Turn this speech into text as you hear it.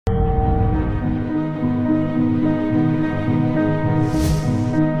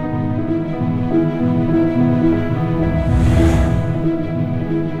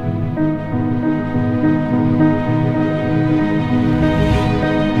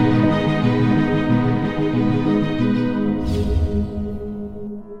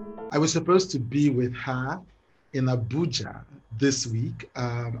was supposed to be with her in Abuja this week,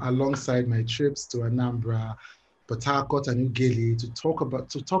 alongside my trips to Anambra, Port Harcourt, and Ughelli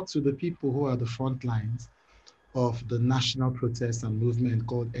to talk to the people who are the front lines of the national protest and movement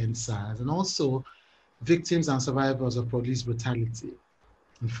called NSAS, and also victims and survivors of police brutality.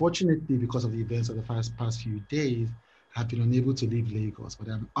 Unfortunately, because of the events of the past few days, I've been unable to leave Lagos, but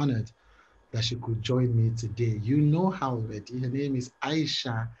I'm honored that she could join me today. You know her already. Her name is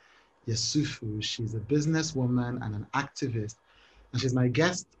Aisha Yesufu. She's a businesswoman and an activist, and she's my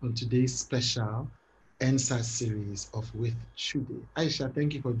guest on today's special NSAS series of With Chude. Aisha,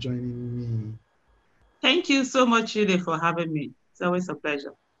 thank you for joining me. Thank you so much, Judy, for having me. It's always a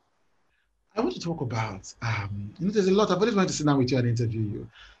pleasure. I want to talk about, there's a lot. I've always wanted to sit down with you and interview you.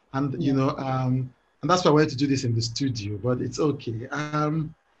 And, Yeah. and that's why I wanted to do this in the studio, but it's okay.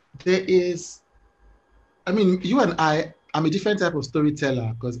 There is, you and I'm a different type of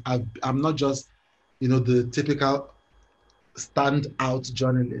storyteller because I'm not just, the typical standout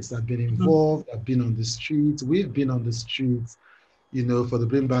journalist. I've been Mhm. involved, I've been on the streets, we've been on the streets, for the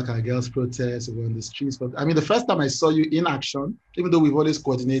Bring Back Our Girls protest. We were on the streets. But the first time I saw you in action, even though we've always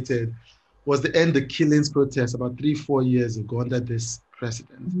coordinated, was the End the Killings protest about 3-4 years ago under this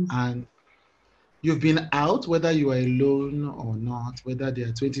president. Mhm. And you've been out, whether you are alone or not, whether there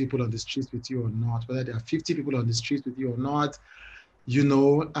are 20 people on the streets with you or not, whether there are 50 people on the streets with you or not,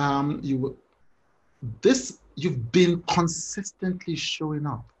 you've been consistently showing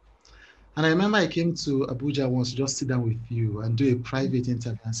up. And I remember I came to Abuja once to just sit down with you and do a private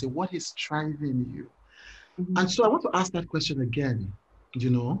interview and say, what is driving you? Mhm. And so I want to ask that question again,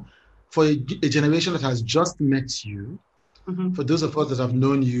 for a generation that has just met you, Mhm. for those of us that have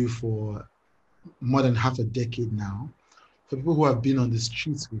known you for more than half a decade now, for people who have been on the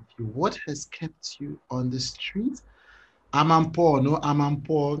streets with you, what has kept you on the street? Amampo or no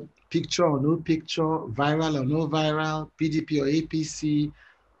Amampo, picture or no picture, viral or no viral, PDP or APC,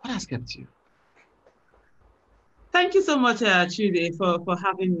 what has kept you? Thank you so much, Judy, for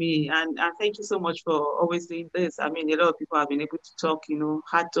having me. And thank you so much for always doing this. I mean, a lot of people have been able to talk,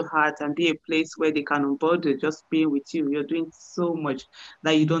 heart to heart and be a place where they can unburden just being with you. You're doing so much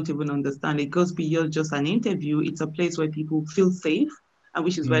that you don't even understand. It goes beyond just an interview. It's a place where people feel safe, and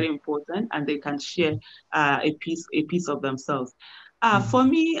which is Mm, very important, and they can share a piece of themselves. For mm,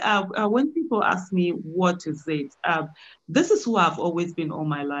 me, when people ask me what is it, this is who I've always been all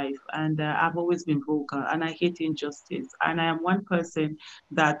my life, and I've always been vocal, and I hate injustice. And I am one person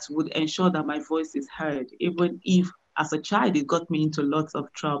that would ensure that my voice is heard, even if as a child it got me into lots of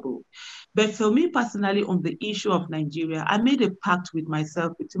trouble. But for me personally, on the issue of Nigeria, I made a pact with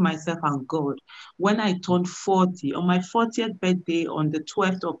myself, between myself and God, when I turned 40, on my 40th birthday, on the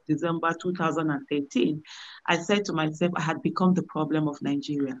 12th of December 2013. I said to myself, I had become the problem of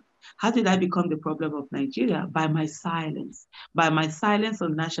Nigeria. How did I become the problem of Nigeria? By my silence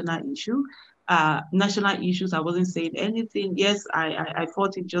on national issues. I wasn't saying anything. Yes, I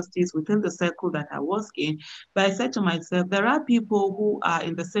fought injustice within the circle that I was in, but I said to myself, there are people who are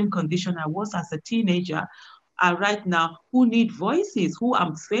in the same condition I was as a teenager right now who need voices, who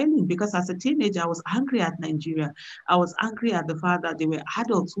I'm failing. Because as a teenager, I was angry at Nigeria. I was angry at the fact that there were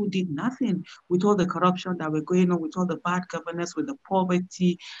adults who did nothing with all the corruption that were going on, with all the bad governance, with the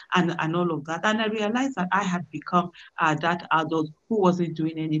poverty and all of that. And I realized that I had become that adult who wasn't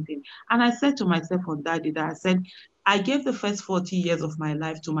doing anything. And I said to myself on that day, that I said, I gave the first 40 years of my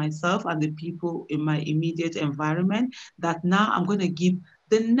life to myself and the people in my immediate environment, that now I'm going to give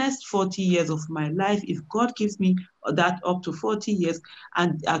the next 40 years of my life, if God gives me that up to 40 years,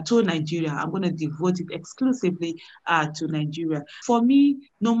 and to Nigeria, I'm going to devote it exclusively to Nigeria. For me,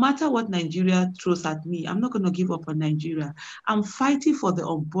 no matter what Nigeria throws at me, I'm not going to give up on Nigeria. I'm fighting for the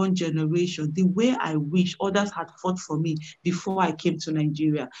unborn generation the way I wish others had fought for me before I came to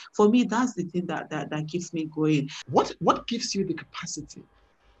Nigeria. For me, that's the thing that keeps me going. What gives you the capacity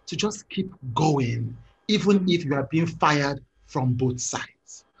to just keep going, even Mhm. if you are being fired from both sides?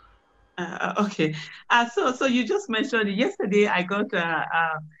 Okay. So you just mentioned it. Yesterday. I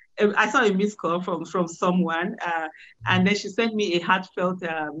saw a missed call from someone, and then she sent me a heartfelt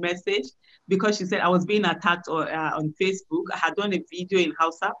message because she said I was being attacked on Facebook. I had done a video in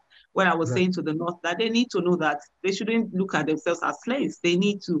Hausa where I was Right. saying to the North that they need to know that they shouldn't look at themselves as slaves. They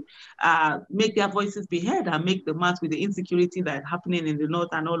need to make their voices be heard and make the match with the insecurity that's happening in the North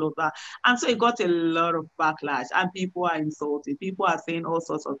and all of that. And so it got a lot of backlash, and people are insulting. People are saying all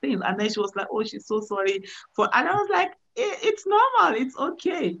sorts of things. And then she was like, oh, she's so sorry and I was like, it's normal. It's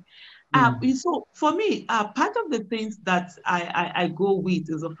okay. Mm, So for me, part of the things that I go with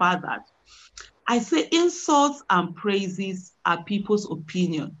is the fact that I say insults and praises are people's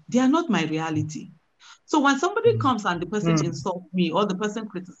opinion. They are not my reality. So when somebody Mm. comes and the person Mm. insults me, or the person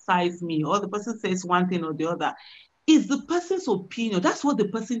criticizes me, or the person says one thing or the other, it's the person's opinion. That's what the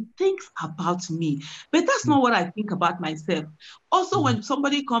person thinks about me. But that's Mm. not what I think about myself. Also, Mm. when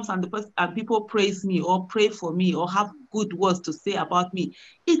somebody comes and the person and people praise me or pray for me or have good words to say about me,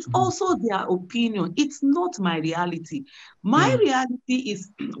 it's Mm. also their opinion. It's not my reality. My Mm. reality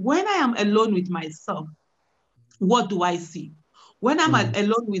is when I am alone with myself, what do I see? When I'm Mm.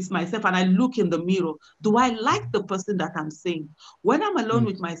 alone with myself and I look in the mirror, do I like the person that I'm seeing? When I'm alone Mm.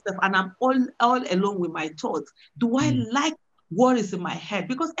 with myself and I'm all alone with my thoughts, do I Mm. like what is in my head?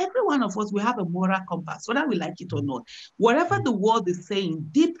 Because every one of us, we have a moral compass, whether we like it or not. Whatever Mm. the world is saying,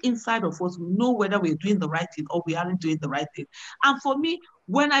 deep inside of us, we know whether we're doing the right thing or we aren't doing the right thing. And for me,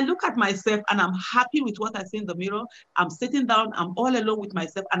 when I look at myself and I'm happy with what I see in the mirror, I'm sitting down, I'm all alone with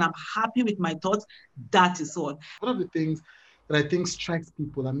myself, and I'm happy with my thoughts, that is all. One of the things that I think strikes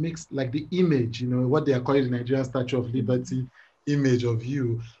people and makes like the image, what they are calling the Nigerian Statue of Liberty image of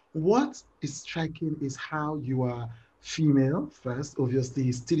you. What is striking is how you are female first,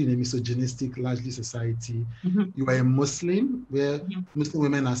 obviously, still in a misogynistic, largely society. Mhm, You are a Muslim, where mhm, Muslim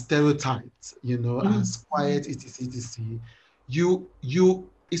women are stereotyped, mhm, as quiet, etc., etc.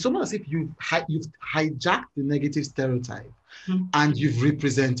 It's almost as if you've hijacked the negative stereotype mhm, and you've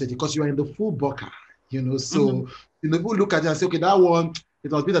represented it because you are in the full bocker, mhm, So, people look at it and say, okay, that one,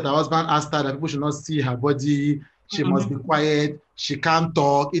 it must be that her husband asked her that people should not see her body, she must be mhm, quiet, she can't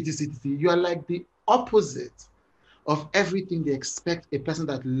talk, etc., etc. You are like the opposite of everything they expect a person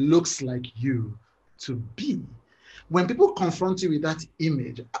that looks like you to be. When people confront you with that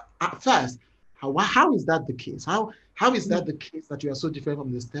image, at first, how is that the case? How is that mhm, the case that you are so different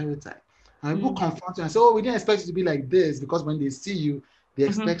from the stereotype? And people mhm, confront you and say, oh, we didn't expect you to be like this, because when they see you, they mhm.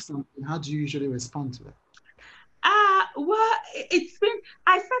 expect something. How do you usually respond to that? Well, it's been,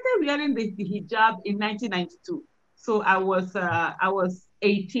 I started wearing the hijab in 1992. So I was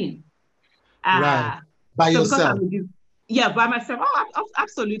 18. Right. Uh, By so because yourself. yeah, by myself. Oh,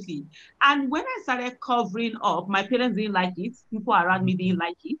 absolutely. And when I started covering up, my parents didn't like it. People around me didn't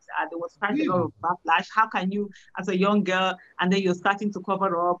like it. There was quite a lot Really? of backlash. How can you, as a young girl, and then you're starting to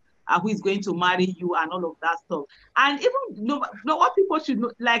cover up? Who is going to marry you and all of that stuff? And even no, what people should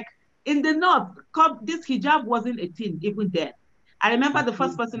know, like in the north, this hijab wasn't a thing even then. I remember the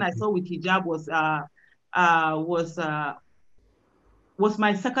first person I saw with hijab uh, was uh, was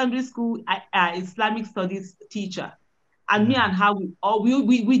my secondary school Islamic studies teacher. And me Yeah. and her,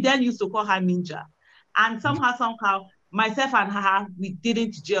 we then used to call her Ninja. And somehow, myself and her, we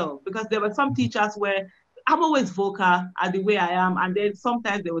didn't gel because there were some teachers where I'm always vocal at the way I am. And then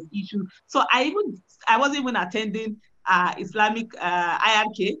sometimes there was issues. So I wasn't even attending Islamic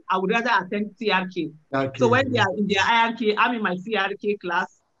IRK. I would rather attend CRK. So Okay. when they are in their IRK, I'm in my CRK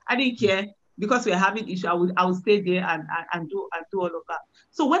class. I didn't care because we're having issue. I would stay there and do all of that.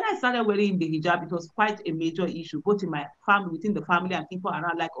 So when I started wearing the hijab, it was quite a major issue, both in my family, within the family, and people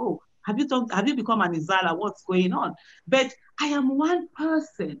around. Like, oh, have you become an Izala? What's going on? But I am one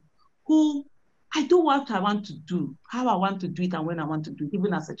person who I do what I want to do, how I want to do it, and when I want to do it,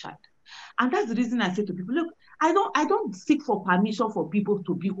 even as a child. And that's the reason I say to people, look, I don't seek for permission for people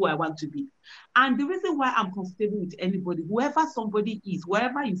to be who I want to be. And the reason why I'm comfortable with anybody, whoever somebody is,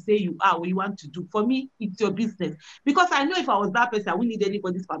 wherever you say you are, what you want to do, for me, it's your business. Because I know if I was that person, I wouldn't need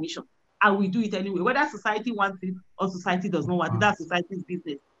anybody's permission. I will do it anyway. Whether society wants it or society does not want it, that's society's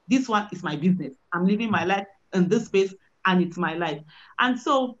business. This one is my business. I'm living my life in this space and it's my life. And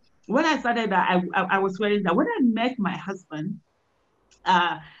so when I started that, I was wearing that. When I met my husband,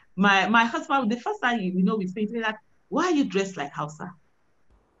 uh, my husband, the first time we speak, he's like, why are you dressed like Hausa?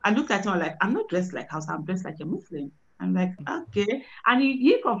 I looked at him like, I'm not dressed like Hausa, I'm dressed like a Muslim. I'm like, okay. And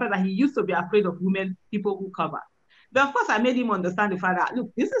he confessed that he used to be afraid of women, people who cover. But of course, I made him understand the fact that, look,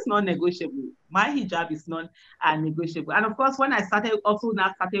 this is not negotiable. My hijab is not negotiable. And of course, when I started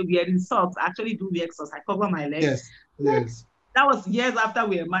wearing socks, I actually do wear socks. I cover my legs. Yes. Yes. That was years after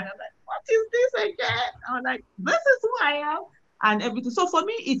we were married. I was like, what is this again? I was like, this is who I am and everything. So for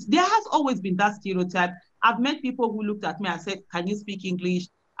me, there has always been that stereotype. I've met people who looked at me and said, can you speak English?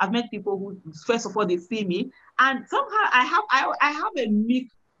 I've met people who, first of all, they see me, and somehow I have a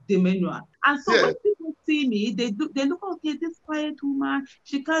meek demeanor. And so when Yes. people see me, they look, okay, this quiet woman,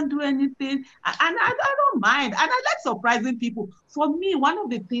 she can't do anything, and I don't mind, and I like surprising people. For me, one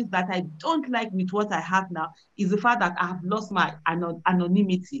of the things that I don't like with what I have now is the fact that I have lost my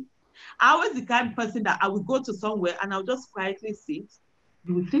anonymity. I always the kind of person that I will go to somewhere and I'll just quietly sit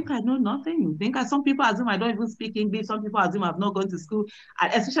You would think I know nothing. You think some people assume I don't even speak English. Some people assume I've not gone to school,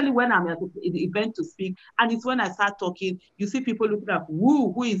 and especially when I'm at the event to speak. And it's when I start talking, you see people looking up,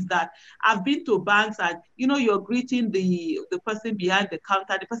 who is that? I've been to banks and, you're greeting the person behind the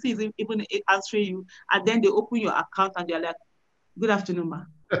counter. The person isn't even answering you. And then they open your account and they're like, good afternoon, ma.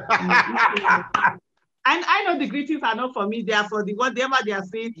 And I know the greetings are not for me; they are for the whatever they are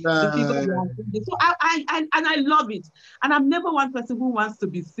saying, the figure they are saying. So I love it, and I'm never one person who wants to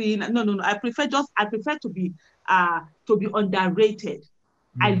be seen. No. I prefer to be underrated.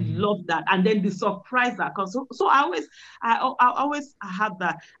 I love that, and then the surprise that comes. So I always have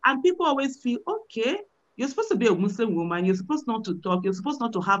that, and people always feel okay. You're supposed to be a Muslim woman. You're supposed not to talk. You're supposed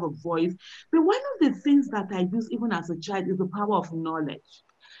not to have a voice. But one of the things that I use even as a child is the power of knowledge.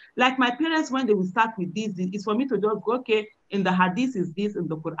 Like my parents, when they will start with this, it's for me to just go, okay, in the hadith is this, in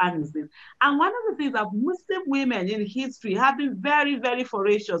the Quran is this. And one of the things that Muslim women in history have been very, very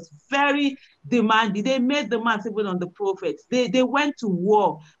voracious, very demanding. They made demands even on the prophets. They went to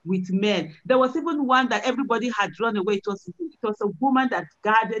war with men. There was even one that everybody had run away. It was a woman that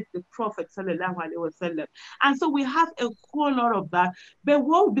guarded the Prophet, sallallahu alaihi wasallam. And so we have a whole lot of that. But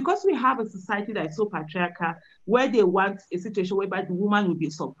because we have a society that is so patriarchal, where they want a situation whereby the woman will be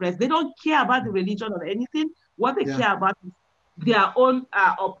suppressed. They don't care about the religion or anything. What they care about is their own,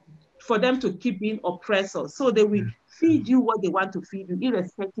 for them to keep being oppressors. So they will feed you what they want to feed you,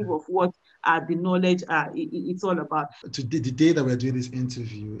 irrespective of what the knowledge it's all about. Today, the day that we're doing this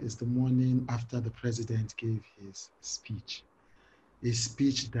interview is the morning after the president gave his speech. A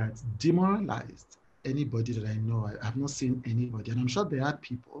speech that demoralized anybody that I know. I have not seen anybody, and I'm sure there are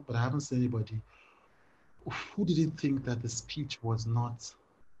people, but I haven't seen anybody who didn't think that the speech was not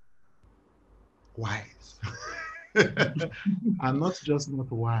wise. And not just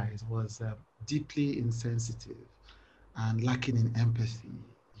not wise, was deeply insensitive and lacking in empathy,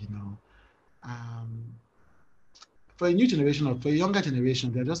 for a new generation or for a younger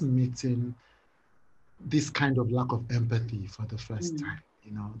generation, they're just meeting this kind of lack of empathy for the first time.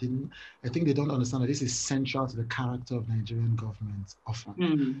 I think they don't understand that this is central to the character of Nigerian government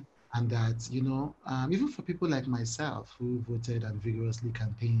often. And that, even for people like myself who voted and vigorously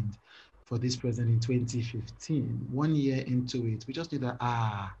campaigned for this president in 2015, 1 year into it, we just knew that,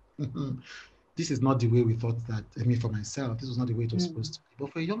 this is not the way we thought that, for myself, this was not the way it was supposed to be.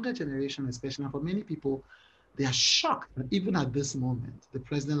 But for a younger generation, especially, and for many people, they are shocked that even at this moment, the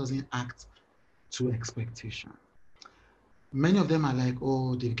president doesn't act to expectation. Many of them are like,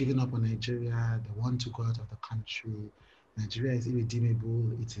 oh, they've given up on Nigeria, they want to go out of the country. Nigeria is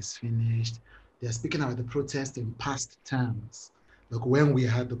irredeemable, it is finished. They're speaking about the protest in past terms, like when we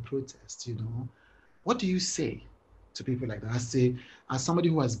had the protest, What do you say to people like that? I say, as somebody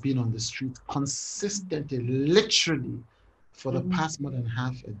who has been on the street consistently, literally, for the past more than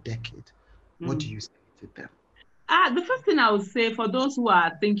half a decade, what do you say to them? The first thing I would say for those who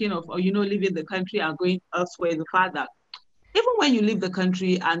are thinking of, leaving the country and going elsewhere is the fact that even when you leave the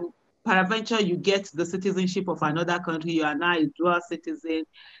country and peradventure you get the citizenship of another country, you are now a dual citizen,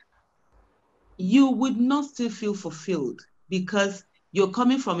 you would not still feel fulfilled because you're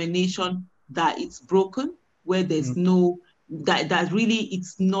coming from a nation that it's broken, where there's that really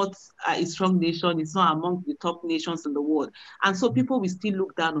it's not a strong nation, it's not among the top nations in the world. And so people will still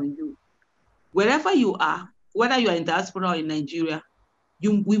look down on you. Wherever you are, whether you are in diaspora or in Nigeria,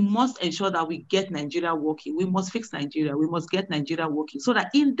 we must ensure that we get Nigeria working. We must fix Nigeria. We must get Nigeria working so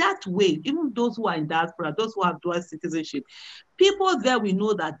that in that way, even those who are in diaspora, those who have dual citizenship, people there will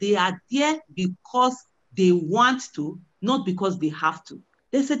know that they are there because they want to, not because they have to.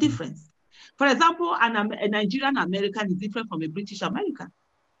 There's a difference. For example, a Nigerian American is different from a British American.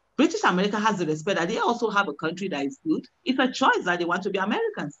 British America has the respect that they also have a country that is good. It's a choice that they want to be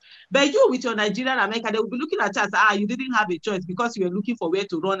Americans. But you with your Nigerian American, they will be looking at you as, you didn't have a choice because you were looking for where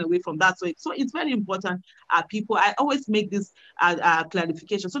to run away from that. So it's very important, people. I always make this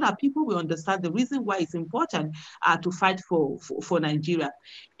clarification so that people will understand the reason why it's important to fight for Nigeria.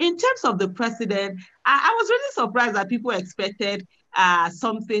 In terms of the president, I was really surprised that people expected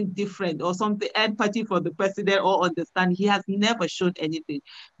something different or something empathy for the president or understand. He has never shown anything.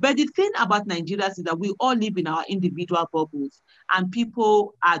 But the thing about Nigeria is that we all live in our individual bubbles and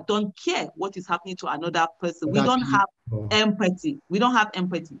people don't care what is happening to another person. We don't have empathy. We don't have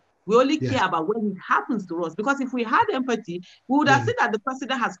empathy. We only care about when it happens to us. Because if we had empathy, we would have seen that the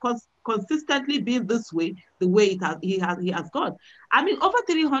president has consistently been this way, the way he has gone. I mean, over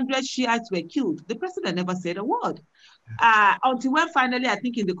 300 Shiites were killed. The president never said a word. Until when finally, I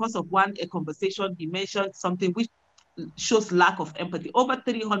think in the course of a conversation, he mentioned something which shows lack of empathy. Over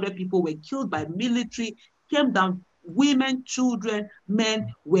 300 people were killed by military, came down women, children,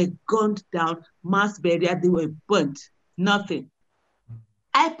 men were gunned down, mass burial, they were burnt. Nothing.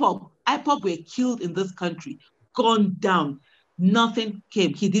 IPOB were killed in this country, gunned down. Nothing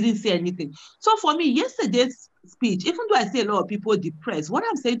came. He didn't say anything. So for me, yesterday's speech, even though I see a lot of people depressed, what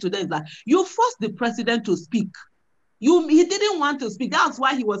I'm saying to them is that you forced the president to speak. He didn't want to speak. That's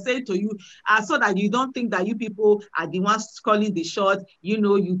why he was saying to you, so that you don't think that you people are the ones calling the shots.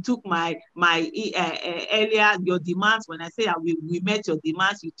 You took my earlier your demands. When I say that we met your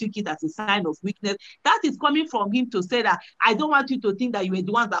demands, you took it as a sign of weakness. That is coming from him to say that I don't want you to think that you were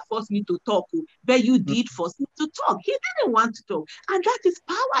the ones that forced me to talk, but you did force me to talk. He didn't want to talk, and that is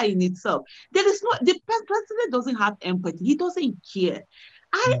power in itself. There is no the president doesn't have empathy. He doesn't care.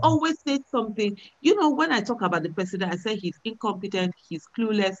 I always say something, when I talk about the president, I say he's incompetent, he's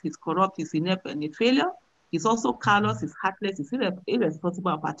clueless, he's corrupt, he's inept and a failure. He's also callous, he's heartless, he's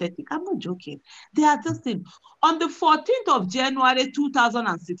irresponsible and pathetic. I'm not joking. They are just things. On the 14th of January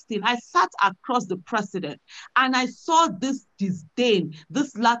 2016, I sat across the president and I saw this disdain,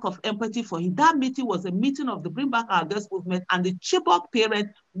 this lack of empathy for him. That meeting was a meeting of the Bring Back Our Girls movement and the Chibok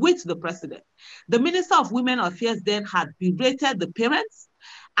parents with the president. The Minister of Women Affairs then had berated the parents.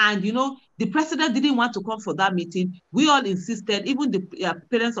 And, the president didn't want to come for that meeting. We all insisted, even the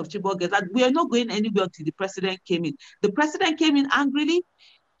parents of Chibok girls, that we are not going anywhere until the president came in. The president came in angrily.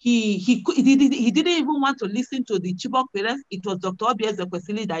 He didn't even want to listen to the Chibok parents. It was Dr. Obieze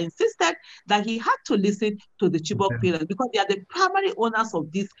Kwesili that insisted that he had to listen to the Chibok parents because they are the primary owners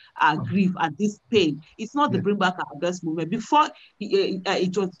of this grief and this pain. It's not the Bring Back Our Girls movement. Before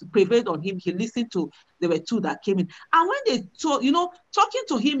it was prevailed on him, he listened to, there were two that came in. And when they told, talking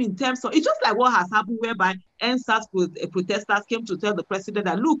to him in terms of, it's just like what has happened whereby NSAS protesters came to tell the president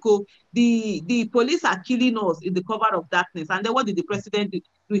that, look, the police are killing us in the cover of darkness. And then what did the president do?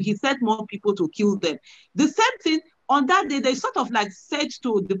 He sent more people to kill them. The same thing, on that day, they sort of like said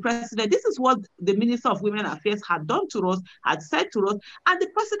to the president, this is what the Minister of Women Affairs had done to us, had said to us, and the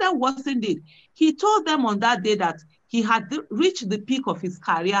president wasn't it. He told them on that day that he had reached the peak of his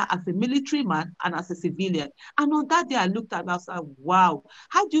career as a military man and as a civilian. And on that day, I looked at him and said, wow,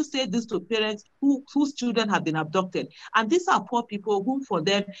 how do you say this to parents whose children have been abducted? And these are poor people whom for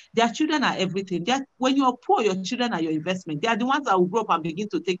them, their children are everything. When you're poor, your children are your investment. They are the ones that will grow up and begin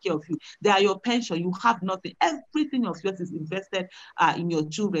to take care of you. They are your pension. You have nothing. Everything of yours is invested in your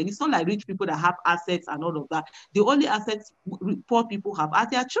children. It's not like rich people that have assets and all of that. The only assets poor people have are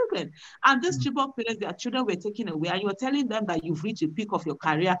their children. And these Chibok parents, their children were taken away. And you're telling them that you've reached the peak of your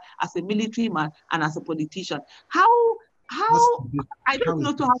career as a military man and as a politician. How I don't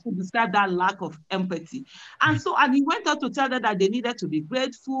know how to describe that lack of empathy. And he went on to tell them that they needed to be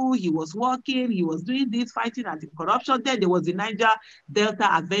grateful. He was working, he was doing this, fighting anti-corruption. Then there was the Niger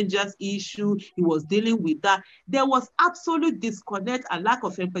Delta Avengers issue. He was dealing with that. There was absolute disconnect and lack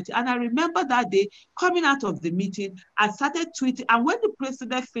of empathy. And I remember that day coming out of the meeting, I started tweeting. And when the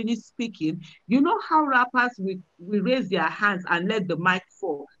president finished speaking, you know how rappers we raise their hands and let the mic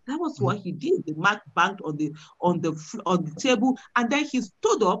fall. That was what he did. The mic banged on the table, and then he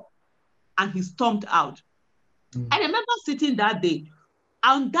stood up and he stormed out. I remember sitting that day.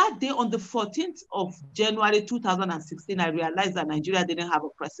 On that day, on the 14th of January 2016, I realized that Nigeria didn't have a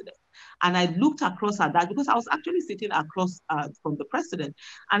president. And I looked across at that because I was actually sitting across from the president.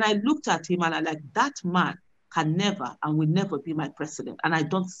 And I looked at him and I like, that man can never and will never be my president. And I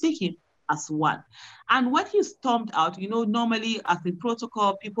don't see him as one. And when he stormed out, normally as a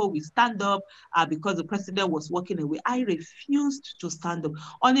protocol, people will stand up because the president was walking away. I refused to stand up.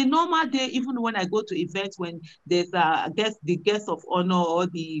 On a normal day, even when I go to events when there's the guest of honor or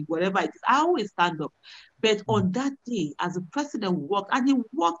the whatever it is, I always stand up. But on that day, as the president walked, and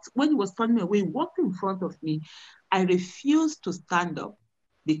when he was turning away, he walked in front of me, I refused to stand up.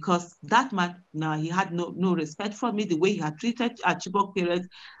 Because that man, he had no respect for me, the way he had treated Chibok parents,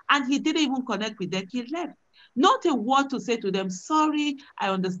 and he didn't even connect with them. He left. Not a word to say to them, sorry, I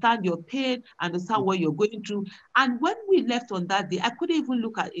understand your pain, I understand what you're going through. And when we left on that day, I couldn't even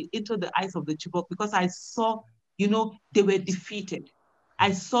look into the eyes of the Chibok because I saw, they were defeated.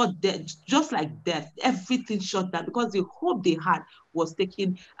 I saw death, just like death, everything shut down because the hope they had was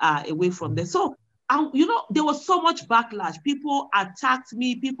taken away from them. So, there was so much backlash. People attacked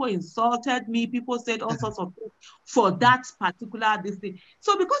me, people insulted me, people said all sorts of things for that particular thing.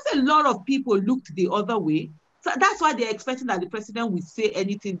 So because a lot of people looked the other way, So that's why they're expecting that the president will say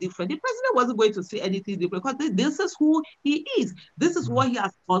anything different. The president wasn't going to say anything different because this is who he is. This is what he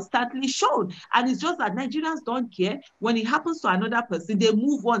has constantly shown. And it's just that Nigerians don't care. When it happens to another person, they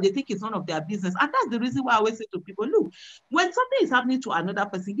move on. They think it's none of their business. And that's the reason why I always say to people, look, when something is happening to another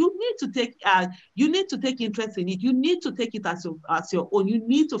person, you need to take interest in it. You need to take it as your own. You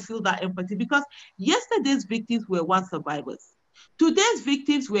need to feel that empathy, because yesterday's victims were once survivors. Today's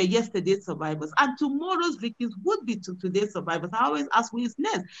victims were yesterday's survivors, and tomorrow's victims would be today's survivors. I always ask, who is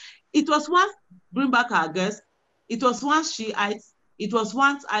next? It was once Bring Back Our Girls, it was once Shiites, it was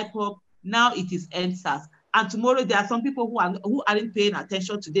once IPOP, now it is NSAS. And tomorrow there are some people who aren't paying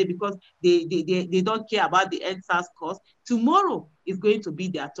attention today because they don't care about the NSAS cause. Tomorrow is going to be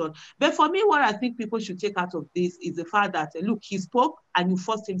their turn. But for me, what I think people should take out of this is the fact that, look, he spoke and you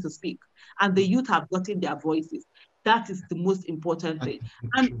forced him to speak, and the youth have gotten their voices. That is the most important thing.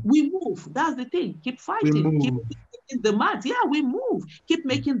 And we move. That's the thing. Keep fighting. Keep making the mark. Yeah, we move. Keep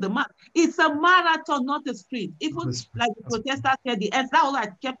making the mark. It's a marathon, not a sprint. Even like the protesters said, that's what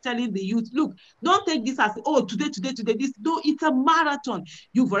I kept telling the youth. Look, don't take this as, oh, today, this. No, it's a marathon.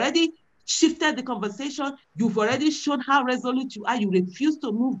 You've already shifted the conversation. You've already shown how resolute you are. You refuse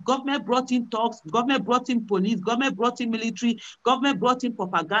to move. Government brought in talks. Government brought in police. Government brought in military. Government brought in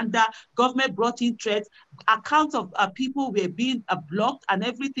propaganda. Government brought in threats. Accounts of people were being blocked and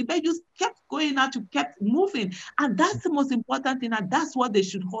everything. But you kept going out. You kept moving. And that's the most important thing. And that's what they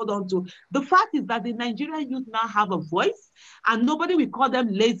should hold on to. The fact is that the Nigerian youth now have a voice, and nobody will call them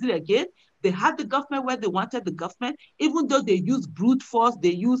lazy again. They had the government where they wanted the government, even though they use brute force,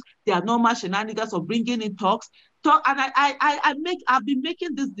 they use their normal shenanigans of bringing in talks. And I've been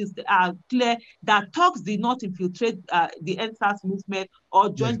making this clear that talks did not infiltrate the NSAS movement or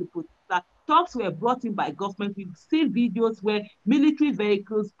join the protesters. Talks were brought in by government. We've seen videos where military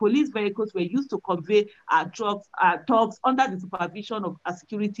vehicles, police vehicles were used to convey talks under the supervision of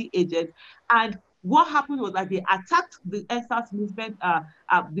security agents. And what happened was that they attacked the NSAS movement,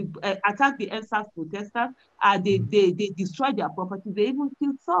 attacked the NSAS protesters. They destroyed their property. They even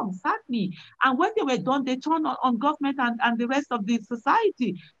killed some, sadly. And when they were done, they turned on government and the rest of the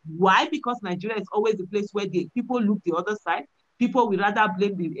society. Why? Because Nigeria is always the place where people look the other side. People will rather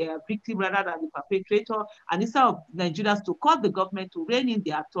blame the victim rather than the perpetrator. And instead of Nigerians to call the government to rein in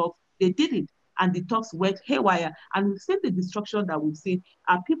their talks, they did it. And the talks went haywire. And we've seen the destruction that we've seen.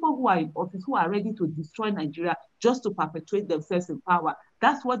 People who are in office who are ready to destroy Nigeria just to perpetuate themselves in power.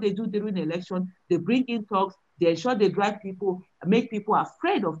 That's what they do during the election. They bring in talks. They ensure they drive people, make people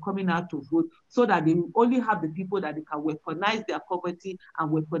afraid of coming out to vote, so that they will only have the people that they can weaponize their poverty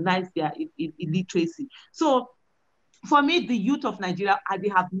and weaponize their illiteracy. So for me, the youth of Nigeria, they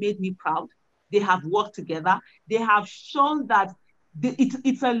have made me proud. They have worked together. They have shown that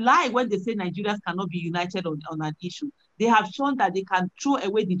it's a lie when they say Nigerians cannot be united on an issue. They have shown that they can throw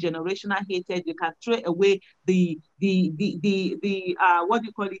away the generational hatred. They can throw away the what do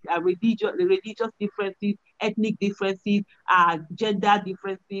you call it, religious differences, ethnic differences, gender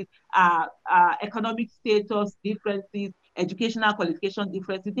differences, economic status differences, educational qualification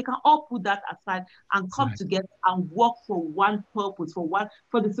differences. They can all put that aside and come together and work for one purpose,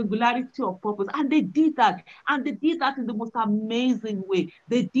 for the singularity of purpose. And they did that. And they did that in the most amazing way.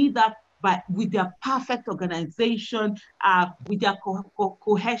 They did that with their perfect organization, with their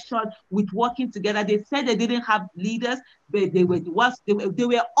cohesion, with working together. They said they didn't have leaders, but they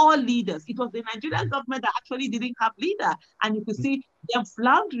were all leaders. It was the Nigerian government that actually didn't have leader. And you could see them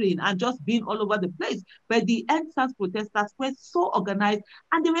floundering and just being all over the place. But the NSAS protesters were so organized,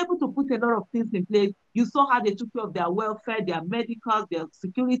 and they were able to put a lot of things in place. You saw how they took care of their welfare, their medical, their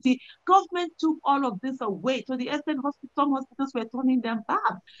security. Government took all of this away. To the extent some hospitals were turning them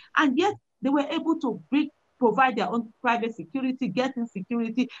back. And yet they were able to provide their own private security, getting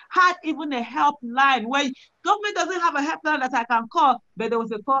security, had even a helpline where government doesn't have a helpline that I can call, but there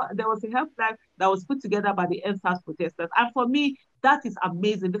was a helpline that was put together by the NSAS protesters. And for me, that is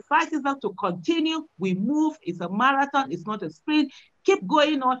amazing. The fight is not to continue. We move. It's a marathon. It's not a sprint. Keep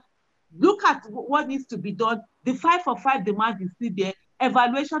going on. Look at what needs to be done. The 5-for-5 demand is still there.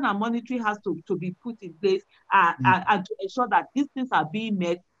 Evaluation and monitoring has to be put in place and to ensure that these things are being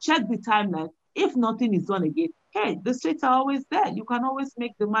met. Check the timeline. If nothing is done again, hey, the streets are always there. You can always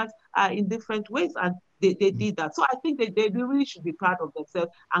make demands in different ways, and they did that. So I think they really should be proud of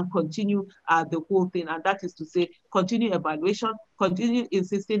themselves and continue the whole thing. And that is to say, continue evaluation, continue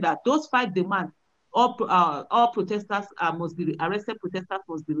insisting that those 5 demands, all protesters must be arrested, protesters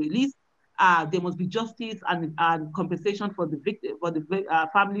must be released. There must be justice and compensation for the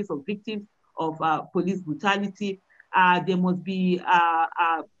families of victims of police brutality. there must be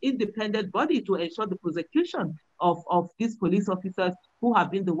independent body to ensure the prosecution of these police officers who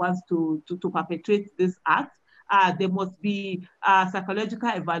have been the ones to perpetrate this act. There must be psychological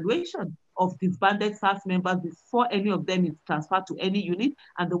evaluation of disbanded SARS members before any of them is transferred to any unit,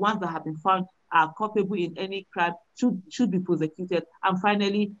 and the ones that have been found are culpable in any crime should be prosecuted. And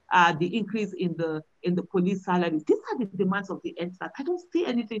finally, the increase in the police salaries. These are the demands of the NSAS. I don't see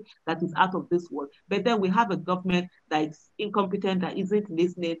anything that is out of this world. But then we have a government that is incompetent, that isn't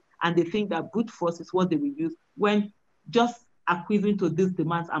listening, and they think that brute force is what they will use when just acquiescing to these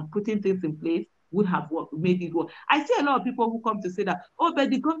demands and putting things in place would have made it work. I see a lot of people who come to say that, oh, but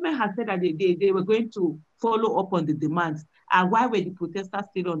the government has said that they were going to follow up on the demands. And why were the protesters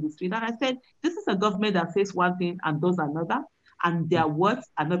still on the street? And I said, this is a government that says one thing and does another, and their words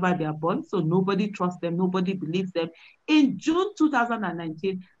are never their bonds, so nobody trusts them, nobody believes them. In June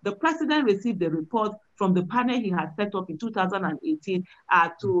 2019, the president received a report from the panel he had set up in 2018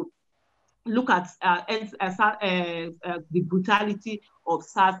 to look at the brutality of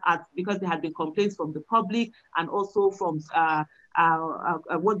SARS because there had been complaints from the public and also from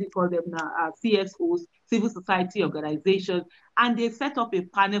what do you call them now, CSOs, civil society organizations, and they set up a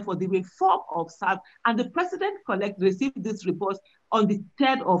panel for the reform of SARS. And the president-elect received this report on the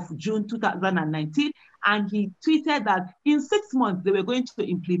 3rd of June 2019, and he tweeted that in 6 months they were going to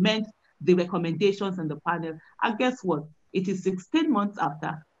implement the recommendations in the panel. And guess what? It is 16 months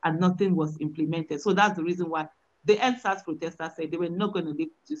after, and nothing was implemented. So that's the reason why the NSAS protesters said they were not going to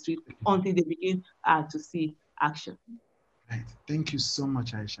leave the street until they begin to see action. Right. Thank you so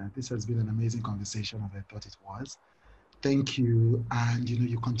much, Aisha. This has been an amazing conversation, as I thought it was. Thank you. And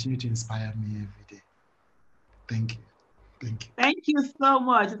you continue to inspire me every day. Thank you. Thank you. Thank you so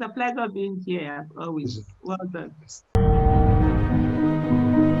much. It's a pleasure being here, as always. Well done. Yes.